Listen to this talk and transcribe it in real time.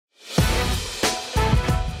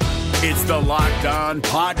It's the Locked On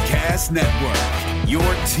Podcast Network, your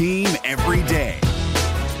team every day.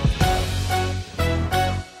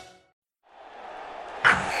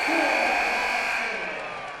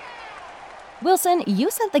 Wilson, you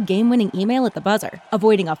sent the game-winning email at the buzzer,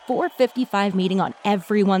 avoiding a 4:55 meeting on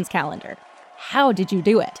everyone's calendar. How did you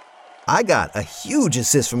do it? I got a huge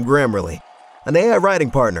assist from Grammarly, an AI writing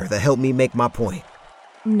partner that helped me make my point.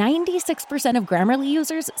 96% of Grammarly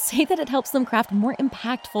users say that it helps them craft more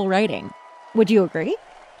impactful writing. Would you agree?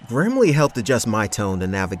 Grammarly helped adjust my tone to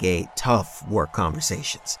navigate tough work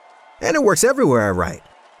conversations. And it works everywhere I write,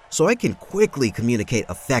 so I can quickly communicate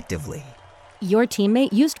effectively. Your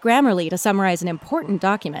teammate used Grammarly to summarize an important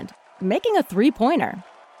document, making a 3-pointer.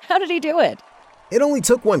 How did he do it? It only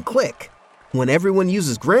took one click. When everyone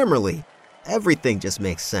uses Grammarly, everything just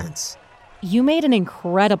makes sense. You made an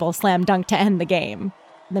incredible slam dunk to end the game.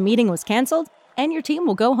 The meeting was canceled, and your team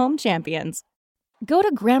will go home champions. Go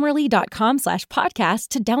to Grammarly.com/podcast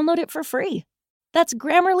to download it for free. That's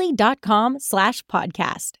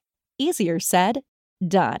Grammarly.com/podcast. Easier said,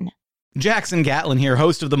 done. Jackson Gatlin here,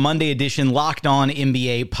 host of the Monday edition Locked On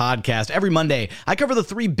NBA podcast. Every Monday, I cover the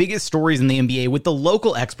 3 biggest stories in the NBA with the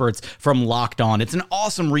local experts from Locked On. It's an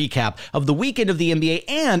awesome recap of the weekend of the NBA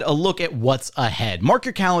and a look at what's ahead. Mark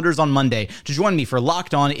your calendars on Monday to join me for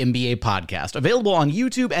Locked On NBA podcast, available on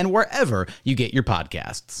YouTube and wherever you get your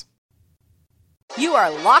podcasts. You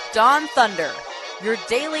are Locked On Thunder, your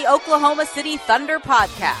daily Oklahoma City Thunder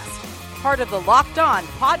podcast. Part of the Locked On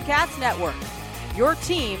Podcast Network, your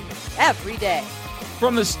team every day.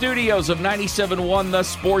 From the studios of 97.1 The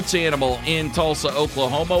Sports Animal in Tulsa,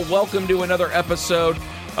 Oklahoma, welcome to another episode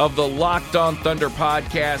of the Locked On Thunder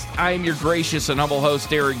podcast. I am your gracious and humble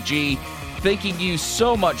host, Eric G. Thanking you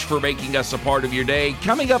so much for making us a part of your day.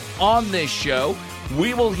 Coming up on this show,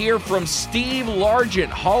 we will hear from Steve Largent,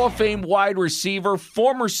 Hall of Fame wide receiver,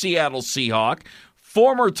 former Seattle Seahawk,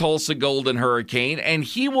 former Tulsa Golden Hurricane, and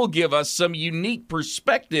he will give us some unique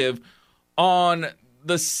perspective on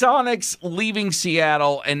the Sonics leaving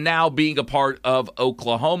Seattle and now being a part of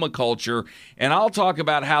Oklahoma culture. And I'll talk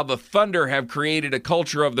about how the Thunder have created a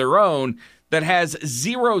culture of their own that has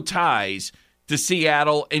zero ties to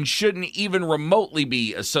Seattle and shouldn't even remotely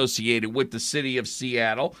be associated with the city of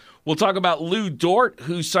Seattle. We'll talk about Lou Dort,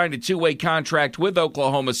 who signed a 2-way contract with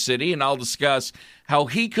Oklahoma City, and I'll discuss how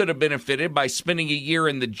he could have benefited by spending a year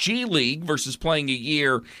in the G League versus playing a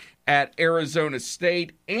year at Arizona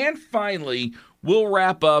State. And finally, we'll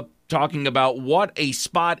wrap up talking about what a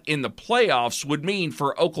spot in the playoffs would mean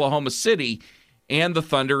for Oklahoma City and the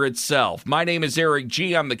Thunder itself. My name is Eric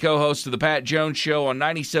G. I'm the co-host of the Pat Jones Show on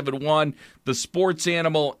 97.1 The Sports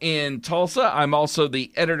Animal in Tulsa. I'm also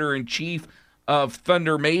the editor-in-chief of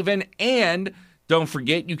Thunder Maven, and don't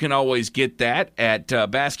forget, you can always get that at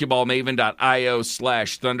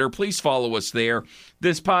basketballmaven.io/thunder. Please follow us there.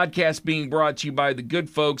 This podcast being brought to you by the good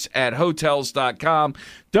folks at Hotels.com.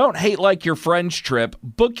 Don't hate like your friend's trip.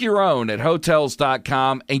 Book your own at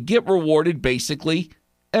Hotels.com and get rewarded basically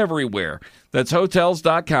everywhere. That's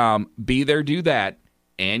Hotels.com. Be there, do that,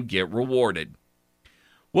 and get rewarded.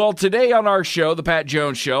 Well, today on our show, the Pat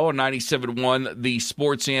Jones Show on 97.1 The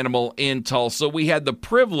Sports Animal in Tulsa, we had the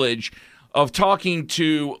privilege of talking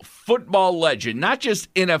to football legend, not just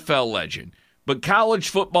NFL legend, but college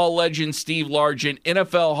football legend Steve Largent,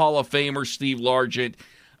 NFL Hall of Famer Steve Largent,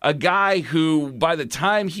 a guy who, by the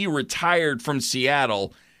time he retired from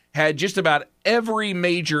Seattle, had just about every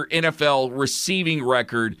major NFL receiving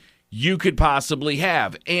record you could possibly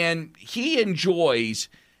have. And he enjoys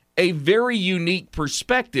a very unique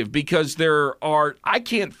perspective because I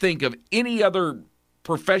can't think of any other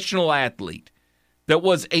professional athlete that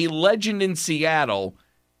was a legend in Seattle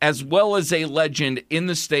as well as a legend in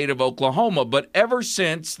the state of Oklahoma. But ever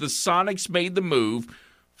since the Sonics made the move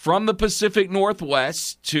from the Pacific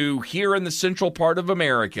Northwest to here in the central part of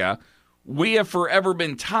America, we have forever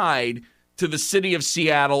been tied to the city of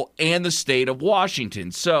Seattle and the state of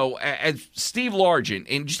Washington. So as Steve Largent,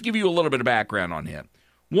 and just to give you a little bit of background on him.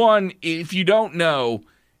 One, if you don't know,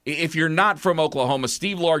 if you're not from Oklahoma,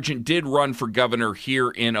 Steve Largent did run for governor here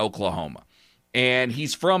in Oklahoma. And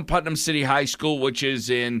he's from Putnam City High School, which is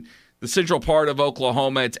in the central part of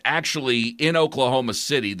Oklahoma. It's actually in Oklahoma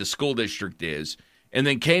City, the school district is, and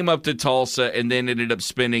then came up to Tulsa and then ended up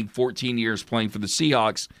spending 14 years playing for the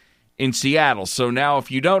Seahawks in Seattle. So now if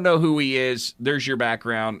you don't know who he is, there's your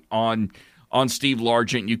background on Steve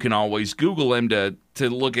Largent. You can always Google him to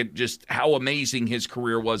look at just how amazing his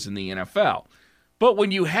career was in the NFL. But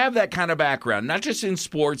when you have that kind of background, not just in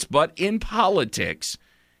sports, but in politics,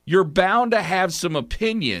 you're bound to have some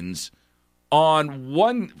opinions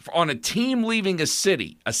on a team leaving a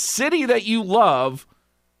city that you love,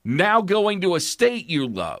 now going to a state you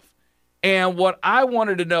love. And what I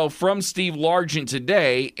wanted to know from Steve Largent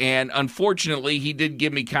today, and unfortunately he did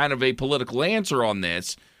give me kind of a political answer on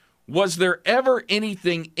this, was there ever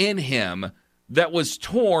anything in him that was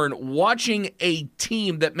torn watching a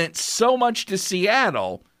team that meant so much to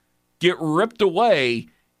Seattle get ripped away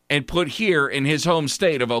and put here in his home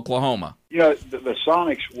state of Oklahoma? The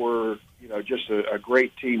Sonics were, just a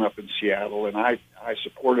great team up in Seattle, and I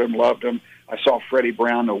supported them, loved them. I saw Freddie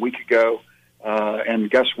Brown a week ago. And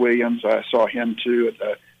Gus Williams, I saw him too at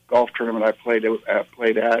the golf tournament I played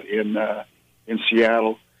at in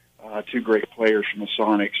Seattle. Two great players from the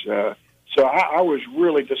Sonics. So I was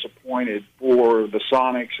really disappointed for the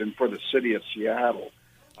Sonics and for the city of Seattle.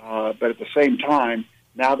 But at the same time,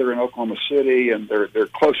 now they're in Oklahoma City and they're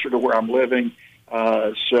closer to where I'm living.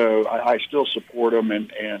 So I still support them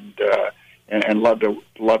and love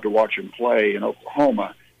to watch them play in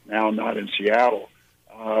Oklahoma now, not in Seattle.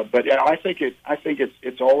 But yeah, I think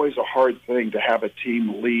it's always a hard thing to have a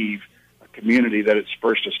team leave a community that it's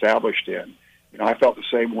first established in. I felt the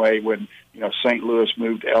same way when St. Louis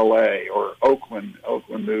moved to L.A. or Oakland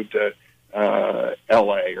moved to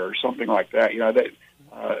L.A. or something like that.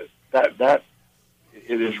 That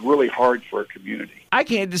it is really hard for a community. I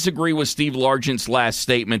can't disagree with Steve Largent's last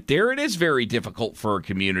statement there. It is very difficult for a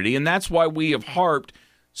community, and that's why we have harped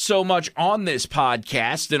so much on this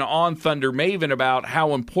podcast and on Thunder Maven about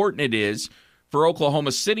how important it is for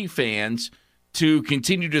Oklahoma City fans to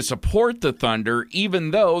continue to support the Thunder,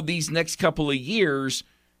 even though these next couple of years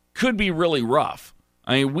could be really rough.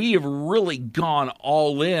 I mean, we have really gone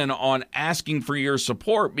all in on asking for your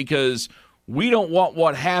support because we don't want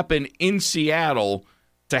what happened in Seattle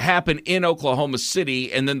to happen in Oklahoma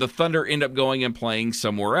City and then the Thunder end up going and playing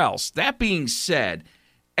somewhere else. That being said,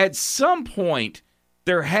 at some point,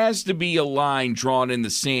 there has to be a line drawn in the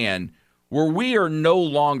sand where we are no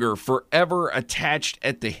longer forever attached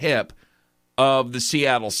at the hip of the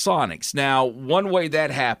Seattle Sonics. Now, one way that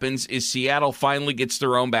happens is Seattle finally gets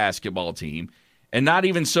their own basketball team, and not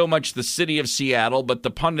even so much the city of Seattle, but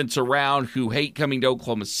the pundits around who hate coming to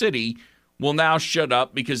Oklahoma City will now shut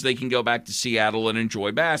up because they can go back to Seattle and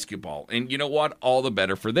enjoy basketball. And you know what? All the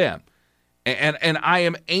better for them. And I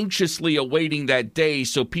am anxiously awaiting that day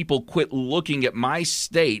so people quit looking at my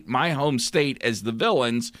state, my home state, as the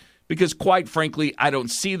villains, because quite frankly, I don't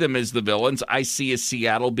see them as the villains. I see as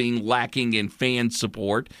Seattle being lacking in fan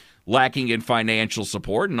support, lacking in financial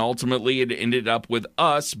support, and ultimately it ended up with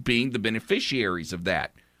us being the beneficiaries of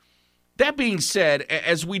that. That being said,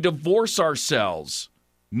 as we divorce ourselves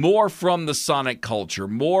more from the Sonic culture,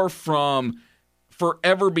 more from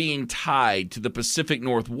forever being tied to the Pacific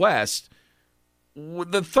Northwest,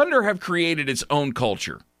 the Thunder have created its own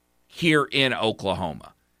culture here in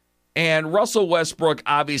Oklahoma. And Russell Westbrook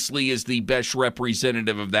obviously is the best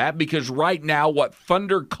representative of that because right now what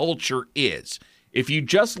Thunder culture is, if you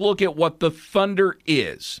just look at what the Thunder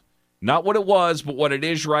is, not what it was, but what it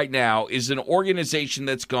is right now, is an organization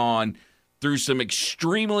that's gone through some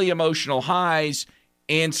extremely emotional highs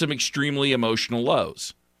and some extremely emotional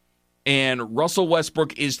lows. And Russell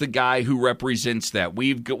Westbrook is the guy who represents that.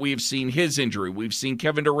 We've seen his injury. We've seen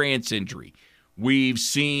Kevin Durant's injury. We've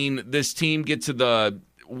seen this team get to the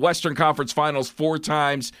Western Conference Finals 4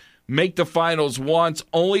 times, make the finals once,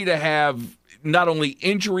 only to have not only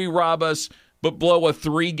injury rob us, but blow a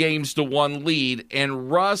 3-1 lead. And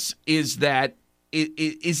Russ is the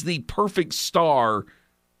perfect star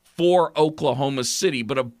for Oklahoma City.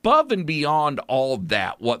 But above and beyond all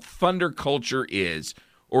that, what Thunder culture is,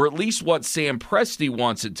 or at least what Sam Presti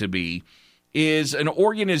wants it to be, is an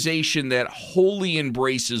organization that wholly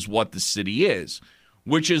embraces what the city is,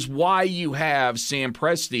 which is why you have Sam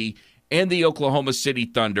Presti and the Oklahoma City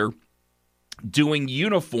Thunder doing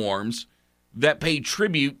uniforms that pay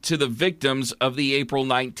tribute to the victims of the April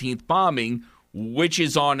 19th bombing, which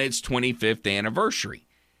is on its 25th anniversary.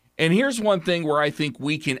 And here's one thing where I think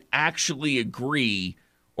we can actually agree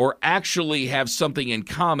or actually have something in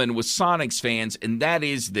common with Sonics fans, and that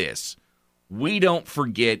is this. We don't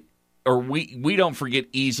forget, or we don't forget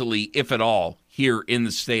easily, if at all, here in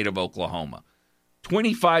the state of Oklahoma.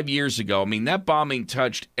 25 years ago, I mean, that bombing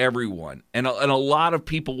touched everyone, and a lot of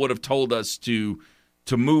people would have told us to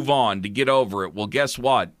move on, to get over it. Well, guess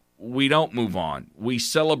what? We don't move on. We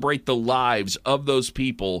celebrate the lives of those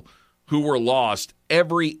people who were lost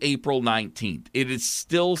every April 19th. It is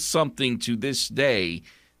still something to this day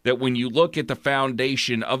that when you look at the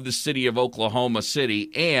foundation of the city of Oklahoma City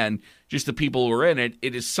and just the people who are in it,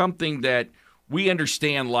 it is something that we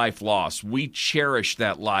understand life lost. We cherish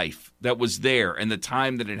that life that was there and the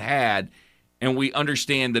time that it had, and we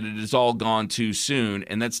understand that it is all gone too soon.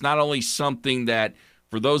 And that's not only something that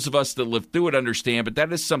for those of us that live through it understand, but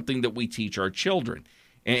that is something that we teach our children.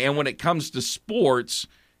 And when it comes to sports,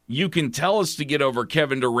 you can tell us to get over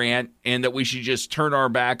Kevin Durant and that we should just turn our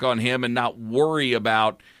back on him and not worry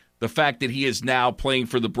about the fact that he is now playing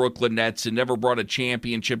for the Brooklyn Nets and never brought a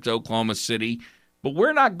championship to Oklahoma City. But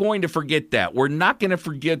we're not going to forget that. We're not going to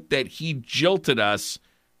forget that he jilted us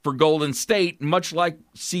for Golden State, much like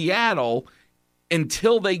Seattle,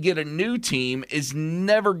 until they get a new team, is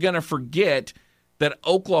never going to forget that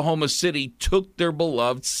Oklahoma City took their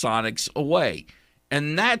beloved Sonics away.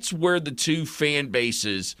 And that's where the two fan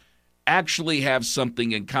bases actually have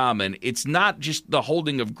something in common. It's not just the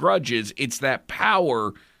holding of grudges, it's that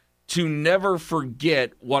power to never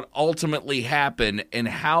forget what ultimately happened and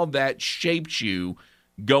how that shaped you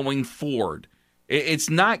going forward. It's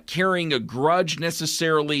not carrying a grudge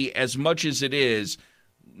necessarily as much as it is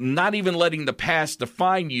not even letting the past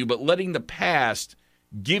define you, but letting the past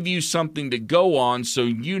give you something to go on so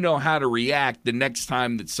you know how to react the next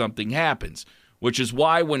time that something happens, which is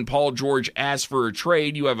why when Paul George asks for a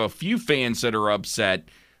trade, you have a few fans that are upset,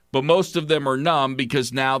 but most of them are numb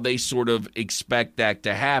because now they sort of expect that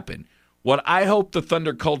to happen. What I hope the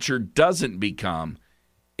Thunder culture doesn't become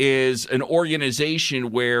is an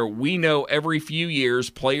organization where we know every few years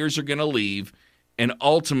players are going to leave, and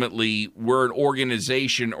ultimately we're an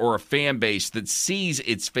organization or a fan base that sees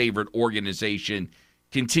its favorite organization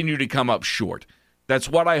continue to come up short. That's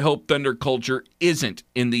what I hope Thunder culture isn't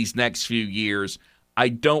in these next few years. I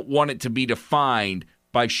don't want it to be defined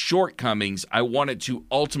by shortcomings. I want it to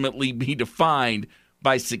ultimately be defined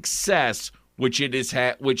by success, which it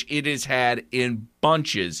has had in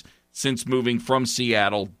bunches since moving from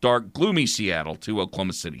Seattle, dark, gloomy Seattle, to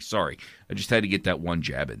Oklahoma City. Sorry, I just had to get that one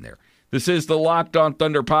jab in there. This is the Locked On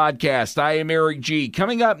Thunder podcast. I am Eric G.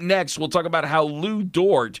 Coming up next, we'll talk about how Lou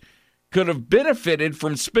Dort could have benefited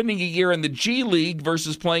from spending a year in the G League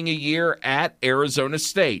versus playing a year at Arizona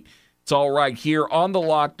State. It's all right here on the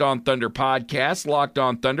Locked On Thunder podcast. Locked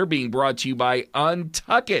On Thunder being brought to you by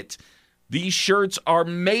Untuck It. These shirts are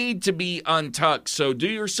made to be untucked, so do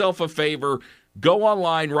yourself a favor. Go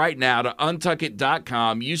online right now to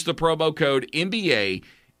untuckit.com. Use the promo code NBA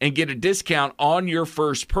and get a discount on your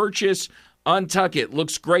first purchase. Untuck It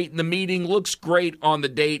looks great in the meeting, looks great on the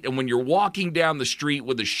date, and when you're walking down the street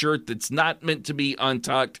with a shirt that's not meant to be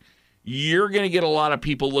untucked, you're going to get a lot of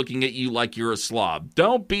people looking at you like you're a slob.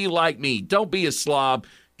 Don't be like me. Don't be a slob.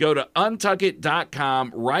 Go to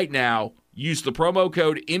untuckit.com right now. Use the promo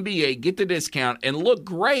code NBA, get the discount, and look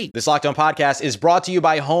great. This Locked On podcast is brought to you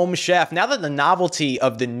by Home Chef. Now that the novelty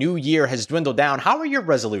of the new year has dwindled down, how are your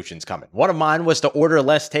resolutions coming? One of mine was to order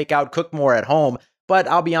less takeout, cook more at home. But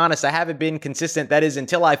I'll be honest, I haven't been consistent. That is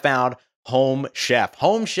until I found Home Chef.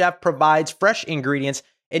 Home Chef provides fresh ingredients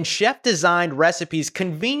and chef-designed recipes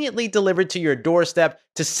conveniently delivered to your doorstep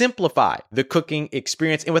to simplify the cooking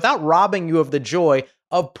experience and without robbing you of the joy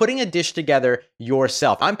of putting a dish together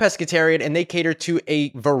yourself. I'm pescatarian and they cater to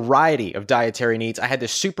a variety of dietary needs. I had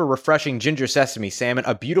this super refreshing ginger sesame salmon,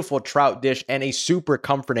 a beautiful trout dish, and a super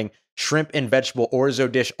comforting shrimp and vegetable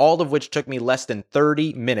orzo dish, all of which took me less than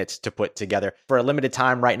 30 minutes to put together. For a limited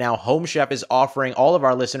time right now, Home Chef is offering all of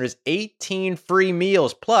our listeners 18 free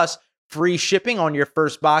meals plus free shipping on your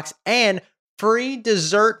first box and free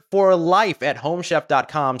dessert for life at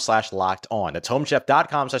homechef.com/lockedon. That's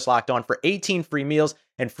homechef.com/lockedon for 18 free meals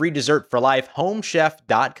and free dessert for life.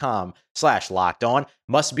 Homechef.com/lockedon.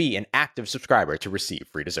 Must be an active subscriber to receive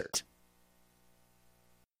free dessert.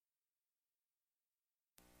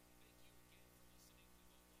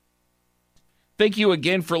 Thank you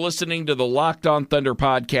again for listening to the Locked On Thunder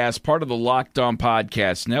podcast, part of the Locked On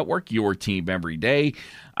Podcast Network, your team every day.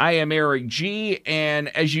 I am Eric G., and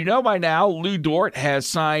as you know by now, Lou Dort has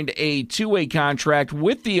signed a two-way contract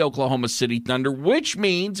with the Oklahoma City Thunder, which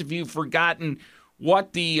means, if you've forgotten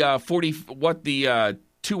what the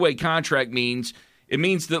two-way contract means, it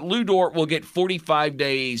means that Lou Dort will get 45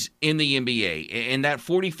 days in the NBA, and that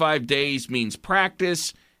 45 days means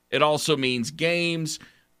practice. It also means games.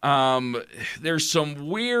 There's some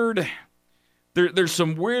weird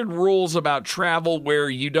rules about travel where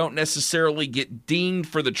you don't necessarily get dinged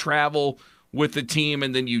for the travel with the team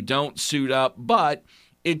and then you don't suit up, but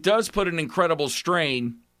it does put an incredible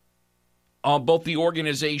strain on both the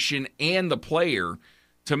organization and the player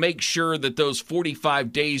to make sure that those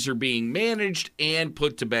 45 days are being managed and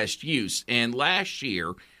put to best use. And last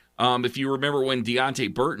year, if you remember when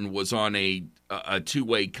Deonte Burton was on a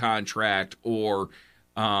two-way contract, or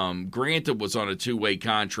Grantham was on a two-way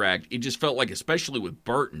contract, it just felt like, especially with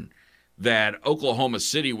Burton, that Oklahoma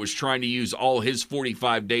City was trying to use all his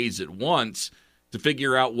 45 days at once to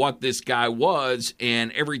figure out what this guy was.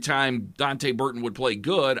 And every time Dante Burton would play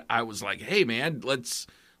good, I was like, hey, man, let's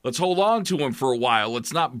hold on to him for a while.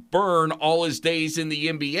 Let's not burn all his days in the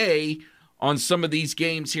NBA on some of these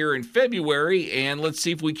games here in February, and let's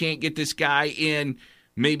see if we can't get this guy in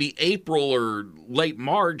maybe April or late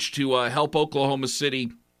March to help Oklahoma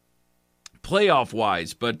City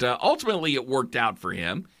playoff-wise. But ultimately it worked out for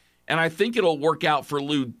him, and I think it'll work out for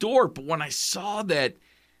Lu Dort. But when I saw that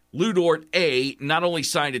Lu Dort, A, not only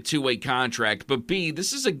signed a two-way contract, but B,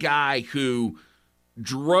 this is a guy who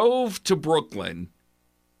drove to Brooklyn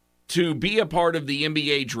to be a part of the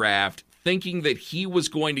NBA draft, thinking that he was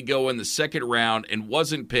going to go in the second round and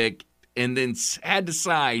wasn't picked, and then had to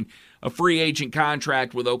sign a free agent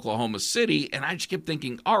contract with Oklahoma City. And I just kept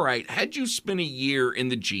thinking, all right, had you spent a year in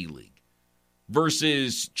the G League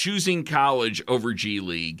versus choosing college over G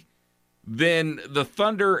League, then the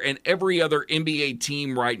Thunder and every other NBA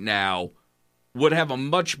team right now would have a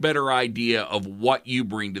much better idea of what you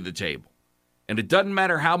bring to the table. And it doesn't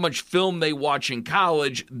matter how much film they watch in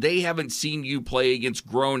college, they haven't seen you play against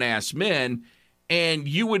grown-ass men, and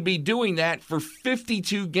you would be doing that for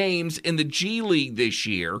 52 games in the G League this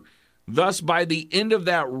year. Thus, by the end of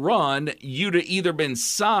that run, you'd have either been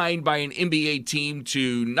signed by an NBA team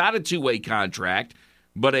to not a two-way contract,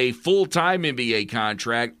 but a full-time NBA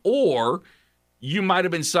contract, or you might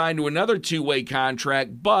have been signed to another two-way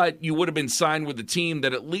contract, but you would have been signed with a team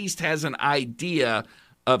that at least has an idea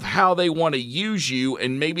of how they want to use you,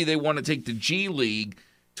 and maybe they want to take the G League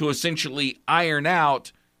to essentially iron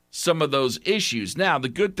out some of those issues. Now, the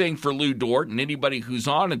good thing for Lu Dort and anybody who's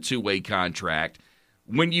on a two-way contract,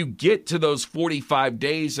 when you get to those 45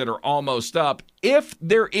 days that are almost up, if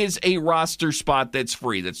there is a roster spot that's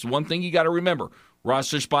free, that's the one thing you got to remember.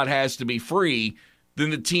 Roster spot has to be free,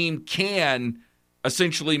 then the team can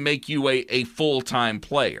essentially make you a full-time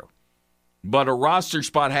player. But a roster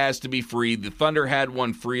spot has to be free. The Thunder had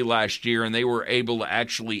one free last year, and they were able to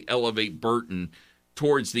actually elevate Burton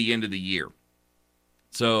towards the end of the year.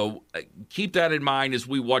 So keep that in mind as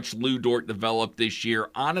we watch Lu Dort develop this year.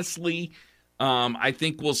 Honestly, I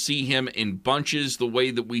think we'll see him in bunches the way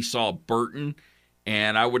that we saw Burton,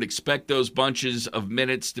 and I would expect those bunches of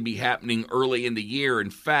minutes to be happening early in the year. In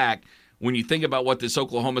fact, when you think about what this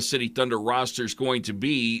Oklahoma City Thunder roster is going to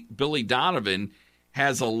be, Billy Donovan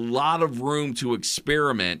has a lot of room to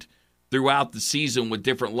experiment throughout the season with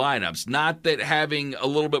different lineups. Not that having a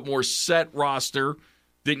little bit more set roster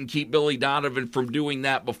didn't keep Billy Donovan from doing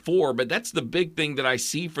that before, but that's the big thing that I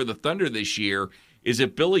see for the Thunder this year, is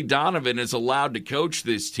if Billy Donovan is allowed to coach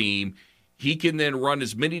this team, he can then run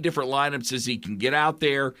as many different lineups as he can get out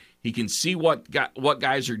there. He can see what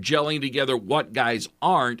guys are gelling together, what guys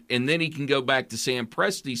aren't, and then he can go back to Sam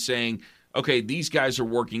Presti saying, okay, these guys are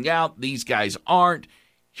working out, these guys aren't.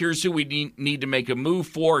 Here's who we need to make a move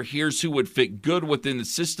for. Here's who would fit good within the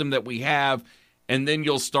system that we have, and then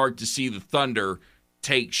you'll start to see the Thunder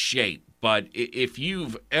take shape. But if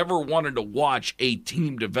you've ever wanted to watch a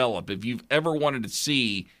team develop, if you've ever wanted to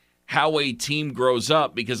see how a team grows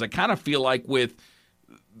up, because I kind of feel like with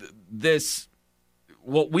this,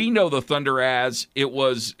 what we know the Thunder as, it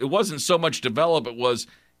wasn't so much develop, it was,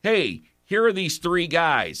 hey, here are these three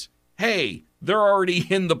guys. Hey, they're already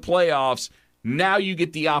in the playoffs. Now you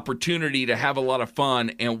get the opportunity to have a lot of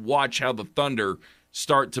fun and watch how the Thunder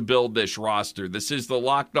start to build this roster. This is the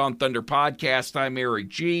Locked On Thunder podcast. I'm Eric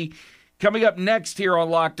G. Coming up next here on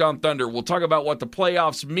Locked On Thunder, we'll talk about what the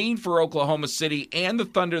playoffs mean for Oklahoma City and the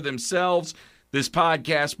Thunder themselves. This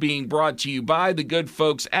podcast being brought to you by the good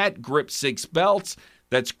folks at Grip 6 Belts.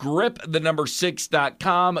 That's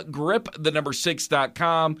grip6.com,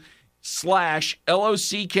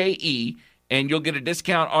 grip6.com/LOCKE, and you'll get a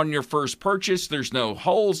discount on your first purchase. There's no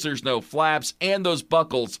holes, there's no flaps, and those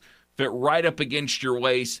buckles fit right up against your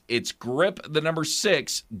waist. It's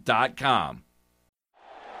grip6.com.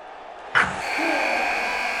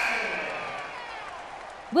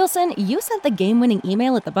 Wilson, you sent the game-winning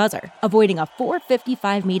email at the buzzer, avoiding a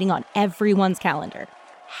 4:55 meeting on everyone's calendar.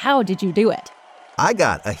 How did you do it? I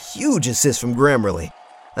got a huge assist from Grammarly,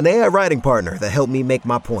 an AI writing partner that helped me make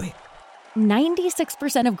my point.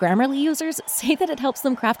 96% of Grammarly users say that it helps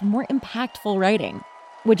them craft more impactful writing.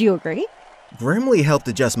 Would you agree? Grammarly helped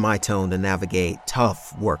adjust my tone to navigate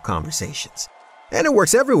tough work conversations. And it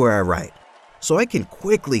works everywhere I write, so I can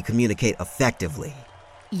quickly communicate effectively.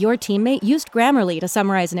 Your teammate used Grammarly to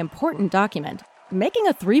summarize an important document, making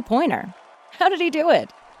a 3-pointer. How did he do it?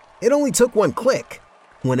 It only took one click.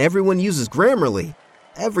 When everyone uses Grammarly,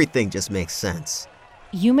 everything just makes sense.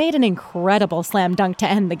 You made an incredible slam dunk to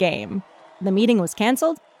end the game. The meeting was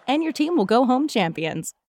canceled, and your team will go home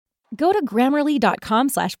champions. Go to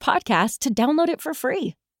Grammarly.com/podcast to download it for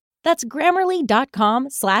free. That's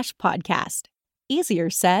Grammarly.com/podcast. Easier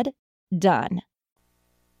said, done.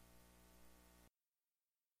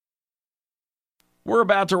 We're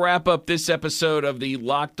about to wrap up this episode of the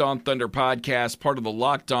Locked On Thunder podcast, part of the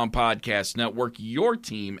Locked On Podcast Network, your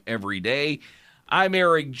team every day. I'm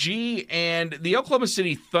Eric G., and the Oklahoma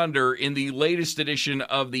City Thunder, in the latest edition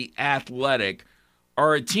of The Athletic,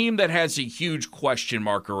 are a team that has a huge question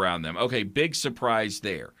mark around them. Okay, big surprise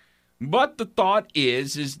there. But the thought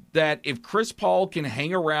is that if Chris Paul can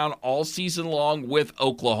hang around all season long with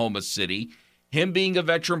Oklahoma City, him being a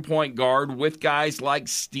veteran point guard with guys like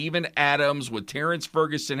Steven Adams, with Terrence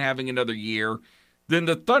Ferguson having another year, then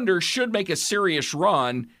the Thunder should make a serious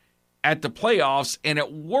run at the playoffs and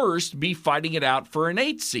at worst be fighting it out for an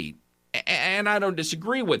 8th seed. And I don't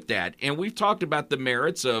disagree with that. And we've talked about the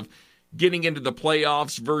merits of getting into the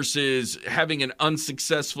playoffs versus having an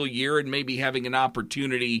unsuccessful year and maybe having an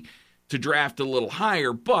opportunity to draft a little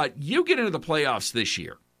higher. But you get into the playoffs this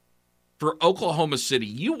year. For Oklahoma City,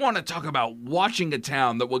 you want to talk about watching a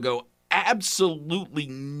town that will go absolutely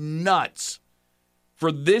nuts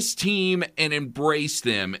for this team and embrace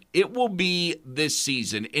them. It will be this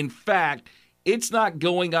season. In fact, it's not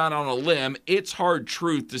going on a limb. It's hard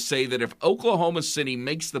truth to say that if Oklahoma City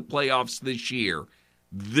makes the playoffs this year,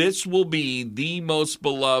 this will be the most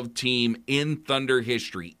beloved team in Thunder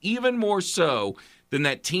history, even more so than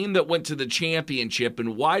that team that went to the championship.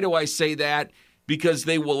 And why do I say that? Because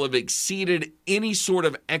they will have exceeded any sort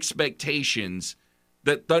of expectations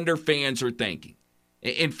that Thunder fans are thinking.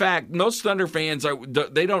 In fact, most Thunder fans,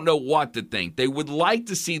 they don't know what to think. They would like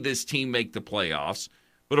to see this team make the playoffs,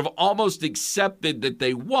 but have almost accepted that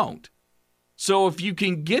they won't. So if you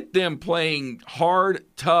can get them playing hard,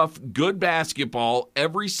 tough, good basketball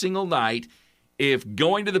every single night, if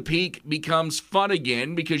going to the Peak becomes fun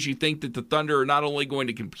again because you think that the Thunder are not only going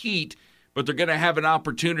to compete, but they're going to have an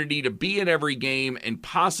opportunity to be in every game and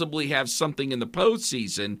possibly have something in the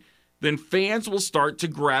postseason, then fans will start to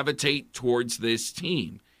gravitate towards this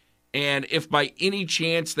team. And if by any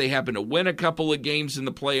chance they happen to win a couple of games in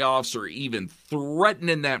the playoffs or even threaten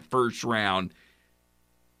in that first round,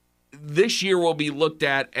 this year will be looked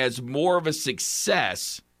at as more of a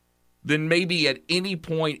success than maybe at any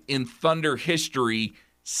point in Thunder history,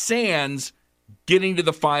 sans getting to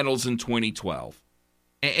the finals in 2012.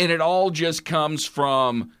 And it all just comes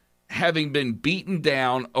from having been beaten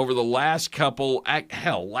down over the last couple.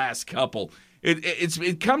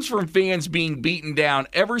 It comes from fans being beaten down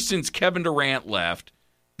ever since Kevin Durant left,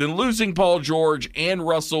 then losing Paul George and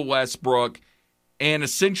Russell Westbrook, and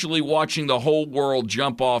essentially watching the whole world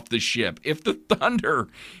jump off the ship. If the Thunder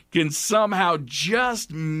can somehow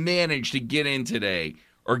just manage to get in today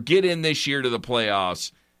or get in this year to the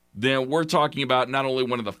playoffs, then we're talking about not only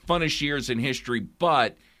one of the funnest years in history,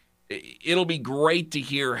 but it'll be great to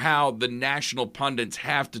hear how the national pundits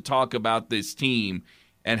have to talk about this team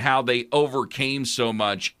and how they overcame so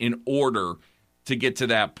much in order to get to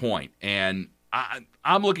that point. And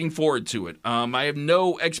I'm looking forward to it. I have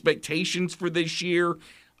no expectations for this year.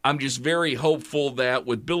 I'm just very hopeful that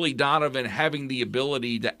with Billy Donovan having the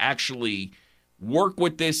ability to actually work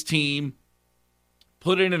with this team,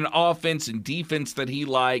 put in an offense and defense that he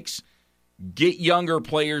likes, get younger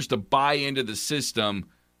players to buy into the system,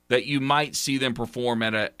 that you might see them perform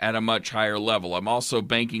at a much higher level. I'm also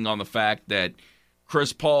banking on the fact that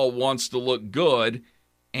Chris Paul wants to look good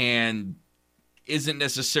and isn't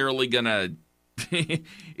necessarily going to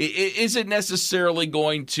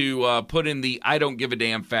put in the I don't give a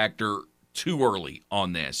damn factor too early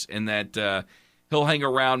on this, and that he'll hang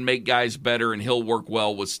around, make guys better, and he'll work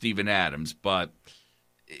well with Steven Adams. But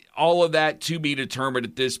all of that to be determined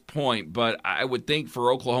at this point. But I would think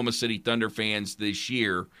for Oklahoma City Thunder fans this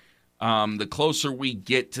year, the closer we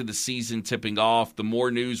get to the season tipping off, the more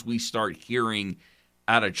news we start hearing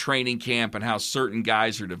out of training camp and how certain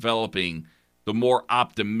guys are developing, the more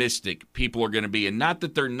optimistic people are going to be. And not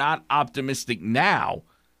that they're not optimistic now.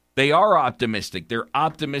 They are optimistic. They're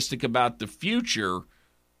optimistic about the future.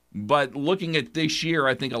 But looking at this year,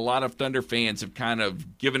 I think a lot of Thunder fans have kind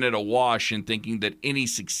of given it a wash and thinking that any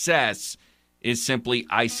success is simply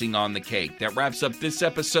icing on the cake. That wraps up this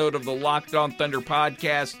episode of the Locked On Thunder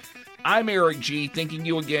podcast. I'm Eric G., thanking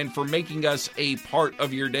you again for making us a part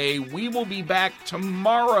of your day. We will be back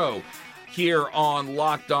tomorrow here on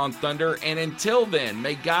Locked On Thunder. And until then,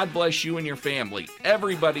 may God bless you and your family.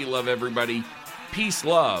 Everybody love everybody. Peace,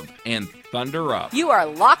 love, and Thunder up. You are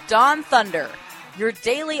Locked On Thunder, your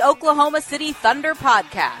daily Oklahoma City Thunder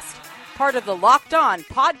podcast. Part of the Locked On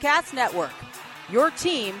Podcast Network, your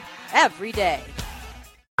team every day.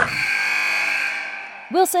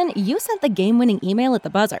 Wilson, you sent the game-winning email at the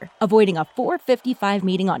buzzer, avoiding a 4:55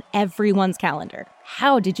 meeting on everyone's calendar.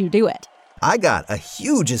 How did you do it? I got a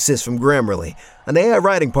huge assist from Grammarly, an AI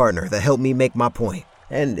writing partner that helped me make my point.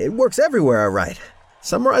 And it works everywhere I write.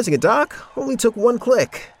 Summarizing a doc only took one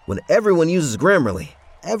click. When everyone uses Grammarly,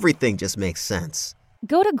 everything just makes sense.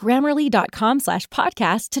 Go to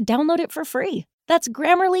Grammarly.com/podcast to download it for free. That's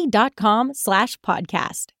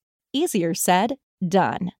Grammarly.com/podcast. Easier said,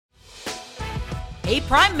 done. Hey,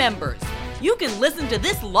 Prime members, you can listen to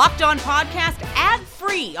this Locked On podcast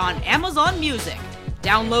ad-free on Amazon Music.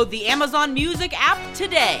 Download the Amazon Music app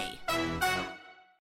today.